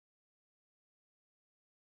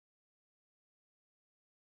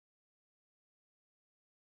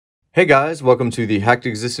Hey guys, welcome to the Hacked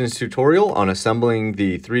Existence tutorial on assembling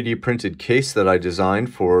the 3D printed case that I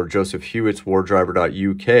designed for Joseph Hewitt's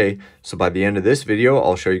Wardriver.uk. So by the end of this video,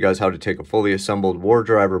 I'll show you guys how to take a fully assembled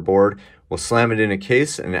Wardriver board. We'll slam it in a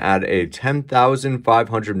case and add a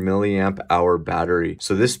 10,500 milliamp hour battery.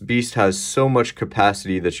 So this beast has so much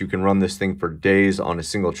capacity that you can run this thing for days on a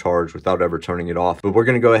single charge without ever turning it off. But we're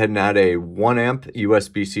going to go ahead and add a 1 amp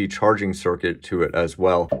USB-C charging circuit to it as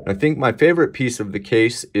well. I think my favorite piece of the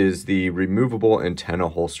case is the removable antenna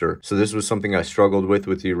holster. So this was something I struggled with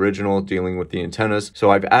the original, dealing with the antennas.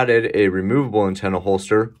 So I've added a removable antenna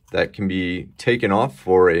holster that can be taken off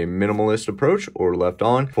for a minimalist approach or left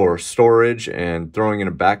on for storage, and throwing in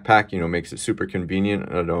a backpack, makes it super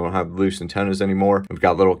convenient. I don't have loose antennas anymore. We've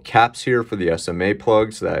got little caps here for the SMA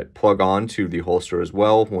plugs that plug on to the holster as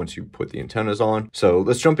well once you put the antennas on. So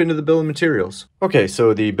let's jump into the bill of materials. Okay,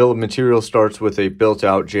 so the bill of materials starts with a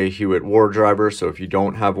built-out JHewitt Wardriver. So if you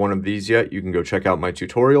don't have one of these yet, you can go check out my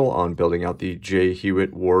tutorial on building out the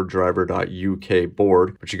JHewitt Wardriver.uk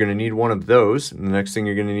board. But you're going to need one of those, and the next thing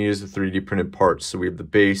you're going to need is the 3D printed parts. So we have the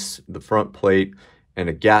base, the front plate, and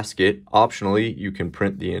a gasket. Optionally, you can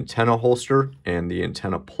print the antenna holster and the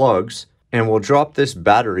antenna plugs. And we'll drop this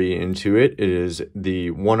battery into it. It is the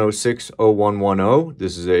 1060110.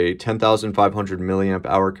 This is a 10,500 milliamp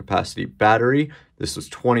hour capacity battery. This was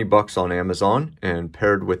 20 bucks on Amazon. And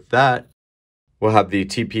paired with that, we'll have the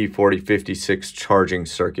TP4056 charging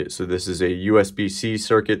circuit. So this is a USB-C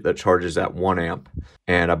circuit that charges at 1 amp.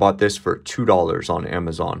 And I bought this for $2 on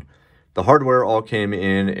Amazon. The hardware all came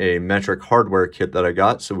in a metric hardware kit that I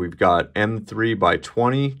got. So we've got M3 by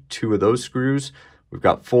 20, 2 of those screws. We've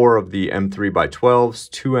got 4 of the M3 by 12s,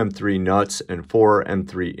 2 M3 nuts, and 4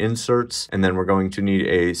 M3 inserts. And then we're going to need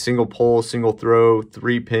a single pole, single throw,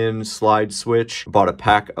 3-pin slide switch. I bought a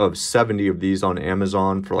pack of 70 of these on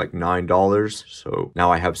Amazon for like $9. So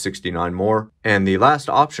now I have 69 more. And the last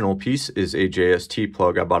optional piece is a JST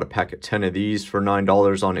plug. I bought a pack of 10 of these for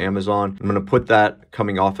 $9 on Amazon. I'm going to put that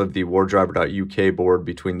coming off of the Wardriver.uk board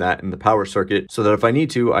between that and the power circuit, so that if I need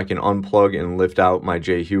to, I can unplug and lift out my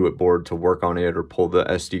JHewitt board to work on it or pull the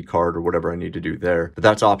SD card or whatever I need to do there. But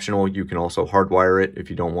that's optional. You can also hardwire it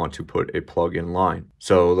if you don't want to put a plug in line.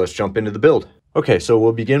 So let's jump into the build. Okay, so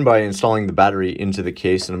we'll begin by installing the battery into the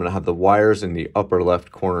case, and I'm going to have the wires in the upper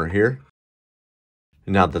left corner here.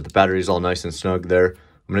 And now that the battery is all nice and snug there,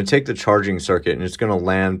 I'm going to take the charging circuit and it's going to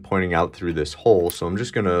land pointing out through this hole. So I'm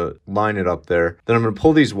just going to line it up there. Then I'm going to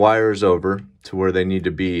pull these wires over to where they need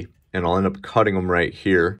to be, and I'll end up cutting them right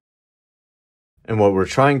here. And what we're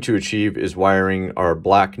trying to achieve is wiring our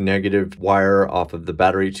black negative wire off of the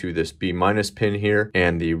battery to this B- pin here,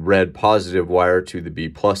 and the red positive wire to the B+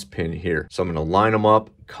 pin here. So I'm going to line them up,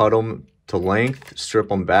 cut them to length, strip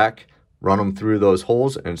them back, run them through those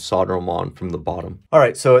holes, and solder them on from the bottom. All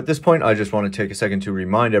right, so at this point, I just want to take a second to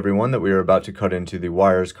remind everyone that we are about to cut into the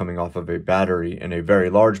wires coming off of a battery, and a very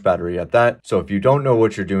large battery at that. So if you don't know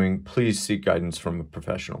what you're doing, please seek guidance from a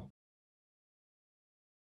professional.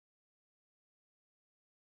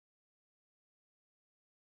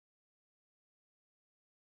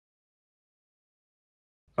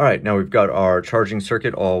 All right, now we've got our charging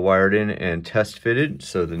circuit all wired in and test fitted.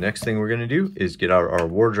 So the next thing we're going to do is get out our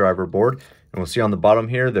Wardriver board. And we'll see on the bottom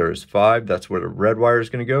here, there is 5. That's where the red wire is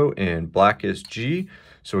going to go, and black is G.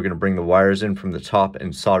 So we're going to bring the wires in from the top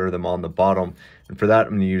and solder them on the bottom. And for that,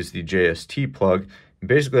 I'm going to use the JST plug. And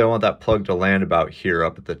basically, I want that plug to land about here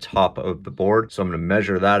up at the top of the board. So I'm going to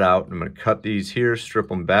measure that out. I'm going to cut these here, strip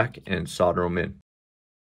them back, and solder them in.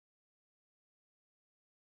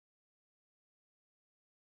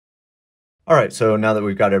 All right, so now that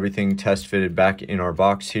we've got everything test fitted back in our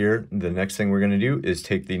box here, the next thing we're going to do is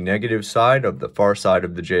take the negative side of the far side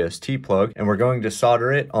of the JST plug, and we're going to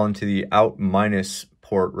solder it onto the out minus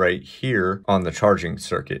port right here on the charging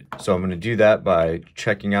circuit. So I'm going to do that by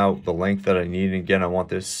checking out the length that I need. And again, I want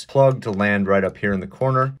this plug to land right up here in the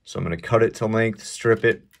corner. So I'm going to cut it to length, strip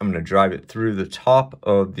it. I'm going to drive it through the top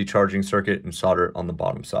of the charging circuit and solder it on the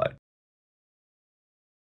bottom side.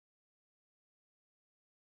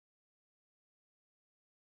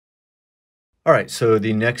 All right, so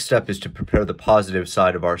the next step is to prepare the positive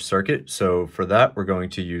side of our circuit. So for that, we're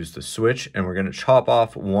going to use the switch, and we're going to chop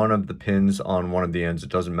off one of the pins on one of the ends.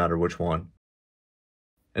 It doesn't matter which one.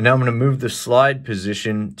 And now I'm going to move the slide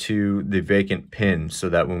position to the vacant pin so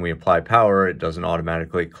that when we apply power, it doesn't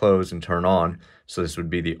automatically close and turn on. So this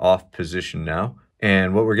would be the off position now.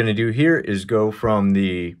 And what we're going to do here is go from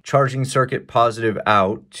the charging circuit positive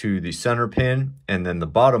out to the center pin, and then the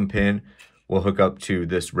bottom pin will hook up to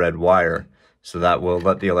this red wire. So that will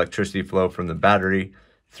let the electricity flow from the battery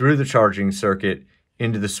through the charging circuit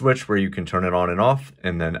into the switch where you can turn it on and off,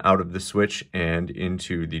 and then out of the switch and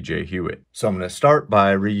into the JHewitt. So I'm going to start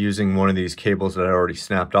by reusing one of these cables that I already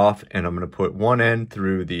snapped off, and I'm going to put one end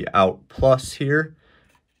through the out plus here,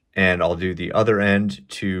 and I'll do the other end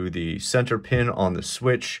to the center pin on the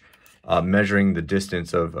switch, measuring the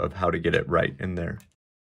distance of how to get it right in there.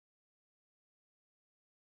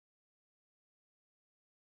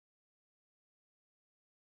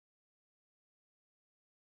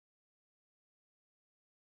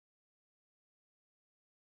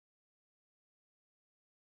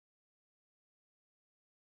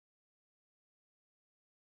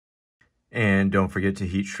 And don't forget to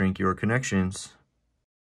heat shrink your connections.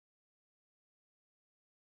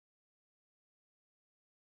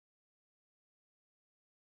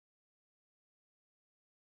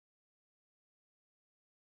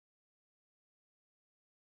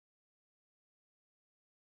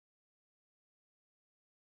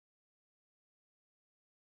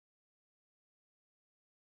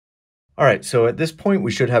 All right, so at this point,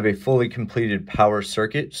 we should have a fully completed power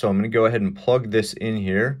circuit. So I'm going to go ahead and plug this in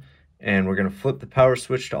here, and we're going to flip the power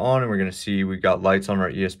switch to on, and we're going to see we've got lights on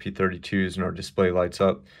our ESP32s and our display lights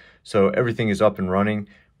up. So everything is up and running.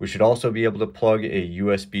 We should also be able to plug a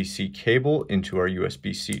USB-C cable into our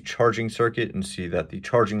USB-C charging circuit and see that the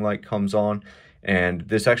charging light comes on. And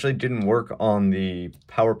this actually didn't work on the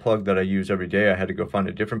power plug that I use every day. I had to go find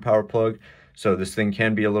a different power plug. So this thing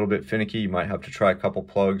can be a little bit finicky. You might have to try a couple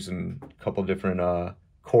plugs and a couple different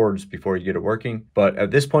cords before you get it working. But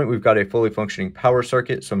at this point, we've got a fully functioning power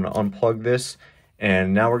circuit. So I'm going to unplug this.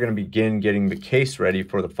 And now we're going to begin getting the case ready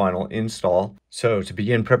for the final install. So to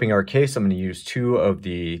begin prepping our case, I'm going to use 2 of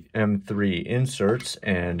the M3 inserts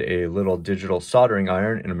and a little digital soldering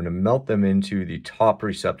iron, and I'm going to melt them into the top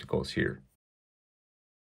receptacles here.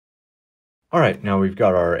 All right, now we've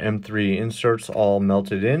got our M3 inserts all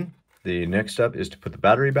melted in. The next step is to put the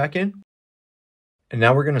battery back in. And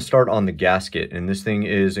now we're going to start on the gasket, and this thing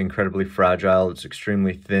is incredibly fragile. It's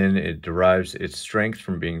extremely thin. It derives its strength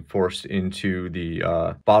from being forced into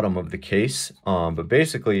the bottom of the case. But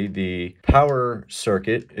basically, the power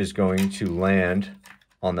circuit is going to land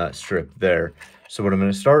on that strip there. So what I'm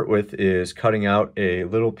going to start with is cutting out a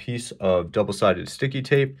little piece of double-sided sticky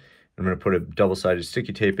tape. I'm going to put a double-sided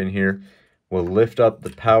sticky tape in here. We'll lift up the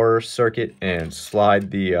power circuit and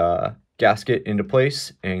slide the gasket into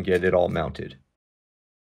place and get it all mounted.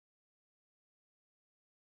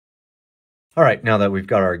 All right, now that we've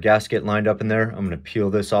got our gasket lined up in there, I'm going to peel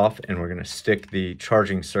this off, and we're going to stick the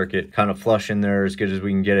charging circuit kind of flush in there as good as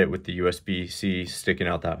we can get it with the USB-C sticking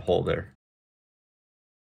out that hole there.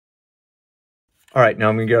 All right, now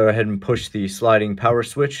I'm going to go ahead and push the sliding power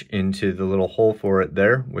switch into the little hole for it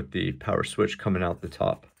there with the power switch coming out the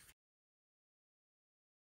top.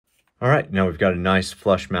 All right, now we've got a nice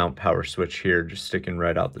flush mount power switch here just sticking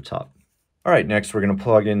right out the top. All right, next we're going to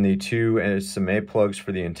plug in the 2 SMA plugs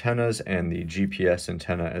for the antennas and the GPS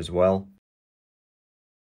antenna as well.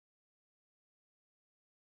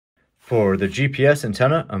 For the GPS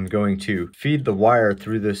antenna, I'm going to feed the wire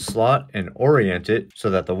through this slot and orient it so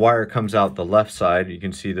that the wire comes out the left side. You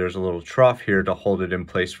can see there's a little trough here to hold it in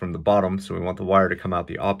place from the bottom, so we want the wire to come out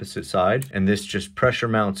the opposite side. And this just pressure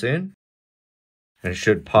mounts in, and it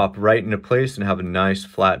should pop right into place and have a nice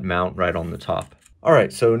flat mount right on the top. All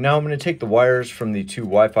right, so now I'm going to take the wires from the 2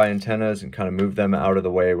 Wi-Fi antennas and kind of move them out of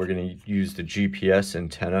the way. We're going to use the GPS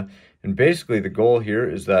antenna. And basically the goal here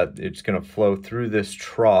is that it's going to flow through this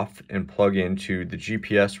trough and plug into the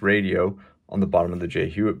GPS radio on the bottom of the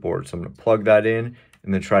JHewitt board. So I'm going to plug that in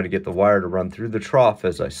and then try to get the wire to run through the trough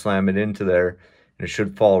as I slam it into there. And it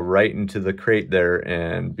should fall right into the crate there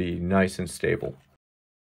and be nice and stable.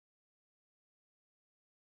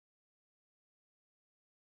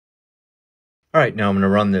 All right, now I'm going to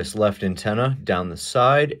run this left antenna down the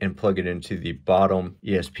side and plug it into the bottom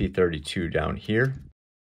ESP32 down here.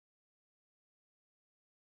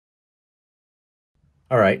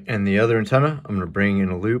 All right, and the other antenna, I'm going to bring in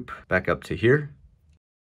a loop back up to here.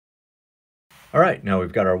 All right, now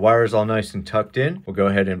we've got our wires all nice and tucked in. We'll go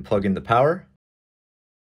ahead and plug in the power,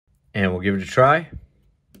 and we'll give it a try.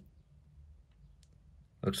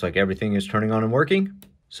 Looks like everything is turning on and working.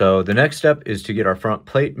 So the next step is to get our front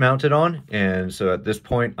plate mounted on, and so at this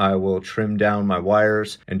point I will trim down my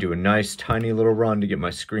wires and do a nice tiny little run to get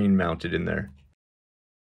my screen mounted in there.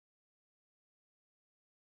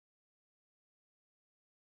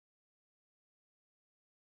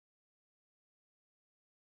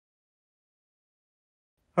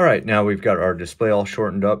 All right, now we've got our display all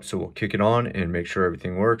shortened up, so we'll kick it on and make sure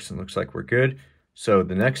everything works and looks like we're good. So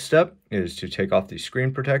the next step is to take off the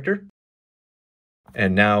screen protector.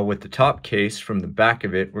 And now with the top case from the back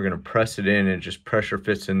of it, we're going to press it in and it just pressure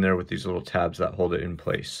fits in there with these little tabs that hold it in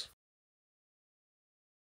place.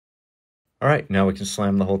 All right, now we can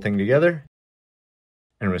slam the whole thing together.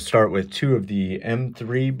 And we'll start with 2 of the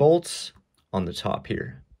M3 bolts on the top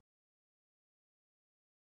here.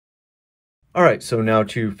 All right, so now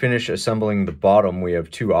to finish assembling the bottom, we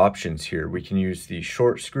have 2 options here. We can use the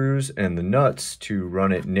short screws and the nuts to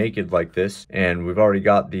run it naked like this. And we've already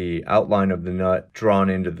got the outline of the nut drawn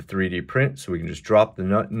into the 3D print, so we can just drop the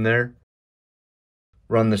nut in there,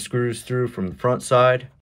 run the screws through from the front side,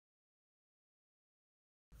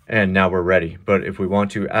 and now we're ready. But if we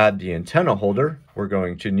want to add the antenna holder, we're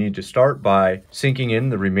going to need to start by sinking in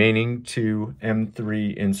the remaining 2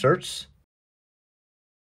 M3 inserts.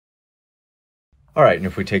 All right, and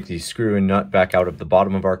if we take the screw and nut back out of the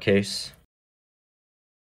bottom of our case,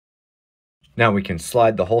 now we can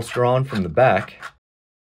slide the holster on from the back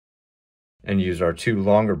and use our 2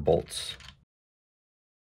 longer bolts.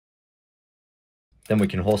 Then we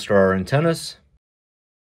can holster our antennas,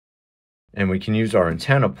 and we can use our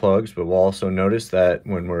antenna plugs, but we'll also notice that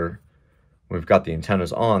when we've got the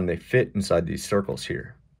antennas on, they fit inside these circles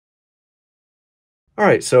here. All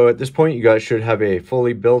right, so at this point, you guys should have a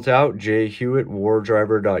fully built out JHewitt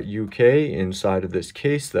Wardriver.uk inside of this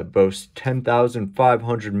case that boasts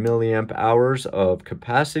 10,500 milliamp hours of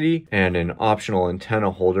capacity and an optional antenna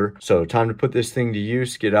holder. So time to put this thing to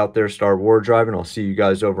use. Get out there, start war driving. I'll see you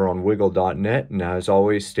guys over on wiggle.net. And as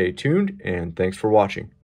always, stay tuned and thanks for watching.